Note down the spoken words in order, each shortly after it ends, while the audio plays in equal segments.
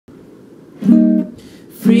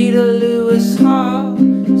Freda Lewis Hall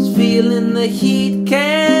is feeling the heat.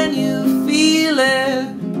 Can you feel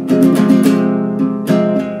it?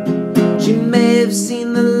 She may have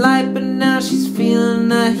seen the light, but now she's feeling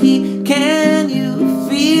the heat. Can you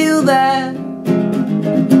feel that?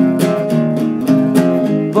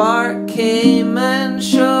 Bart Kamen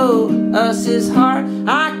showed us his heart.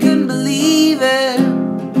 I couldn't believe it.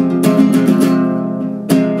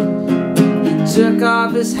 He took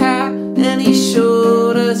off his hat and he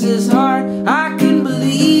showed us his heart. I couldn't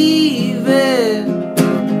believe it.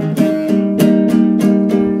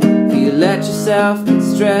 If you let yourself get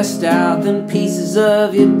stressed out, then pieces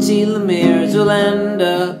of your telomeres will end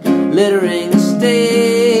up littering the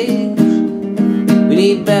stage. We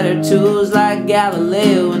need better tools like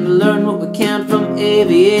Galileo, and to learn what we can from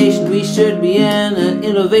aviation. We should be in an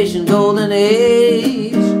innovation golden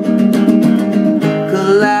age.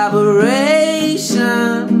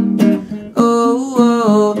 Collaboration,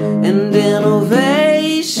 oh, and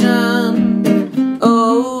innovation,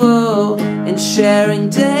 oh, and sharing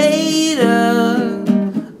data,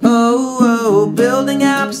 oh, building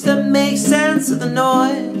apps that make sense of the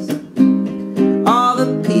noise. All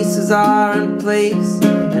the pieces are in place,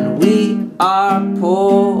 and we are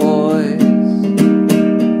poised.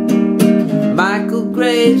 Michael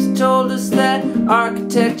Graves told us that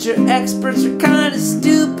architecture experts are kind of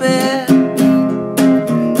stupid.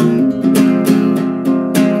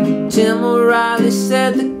 Tim O'Reilly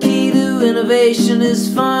said the key to innovation is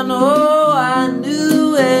fun. Oh, I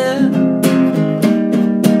knew it.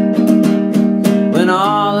 When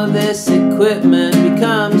all of this equipment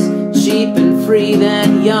becomes cheap and free,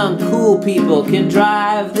 then young, cool people can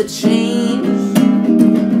drive the change.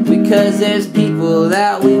 Because there's people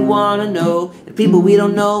that we want to know, and people we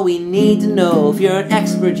don't know we need to know. If you're an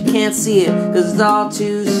expert, you can't see it, because it's all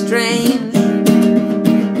too strange.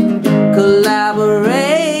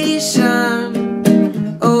 Collaboration,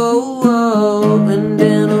 oh, and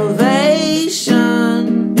innovation,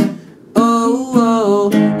 oh,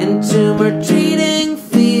 and tumor treating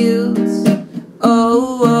fields,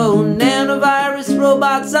 oh, nanovirus,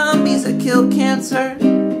 robot zombies that kill cancer.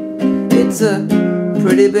 It's a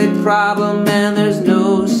pretty big problem, and there's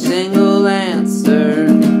no single answer.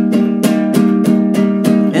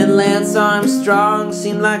 And Lance Armstrong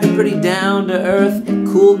seemed like a pretty down-to-earth,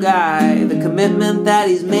 cool guy. The commitment that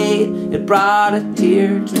he's made, it brought a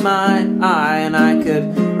tear to my eye. And I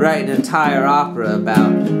could write an entire opera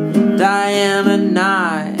about Diana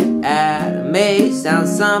Nye at May.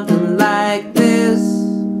 Sounds something like this.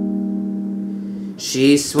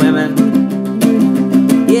 She's swimming,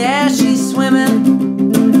 yeah, she's swimming.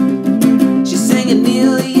 She's singing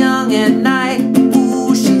Neil Young at night.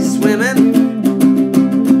 Ooh, she's swimming.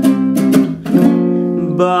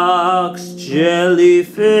 Box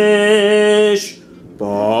jellyfish,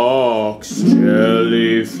 box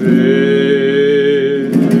jellyfish.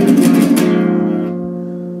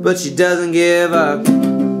 But she doesn't give up.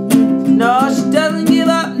 No, she doesn't give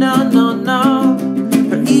up, no, no, no.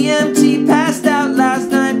 Her EMT passed out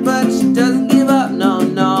last night, but she doesn't give up, no,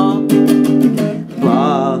 no.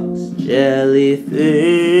 Box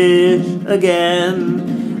jellyfish again.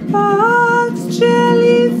 Box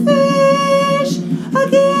jellyfish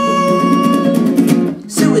again.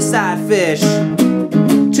 Suicide fish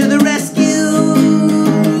to the rescue.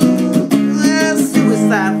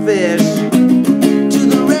 Suicide fish to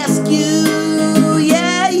the rescue.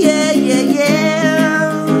 Yeah, yeah, yeah,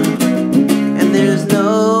 yeah. And there's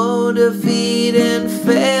no defeat in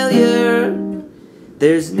failure.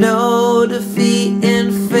 There's no defeat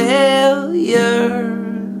in failure.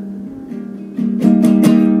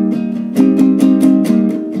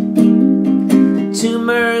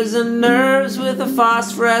 Tumors and nerves with a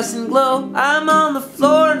phosphorescent glow. I'm on the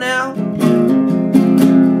floor now.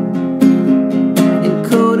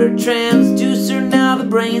 Encoder, transducer, now the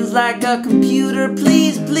brain's like a computer.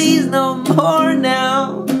 Please, please, no more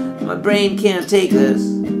now. My brain can't take this.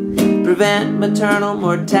 Prevent maternal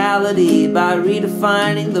mortality by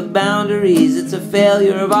redefining the boundaries. It's a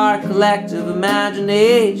failure of our collective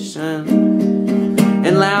imagination.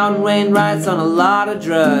 And Loudon Wainwright's on a lot of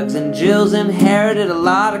drugs, and Jill's inherited a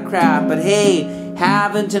lot of crap. But hey,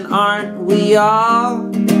 haven't and aren't we all?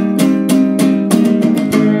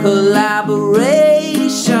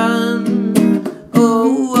 Collaboration,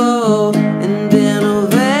 oh, and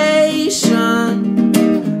innovation,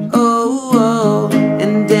 oh,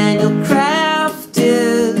 and Daniel Kraft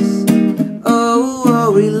is,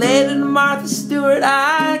 oh, related to Martha Stewart.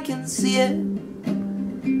 I can see it.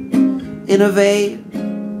 Innovate,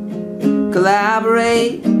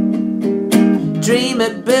 collaborate, dream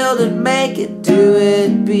it, build it, make it, do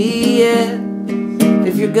it, be it.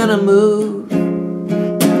 if you're gonna move.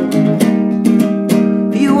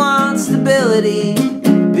 If you want stability,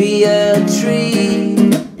 be a tree.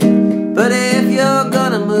 But if you're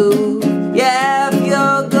gonna move, yeah, if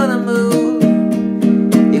you're gonna move,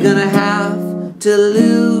 you're gonna have to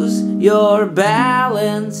lose your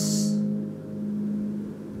balance.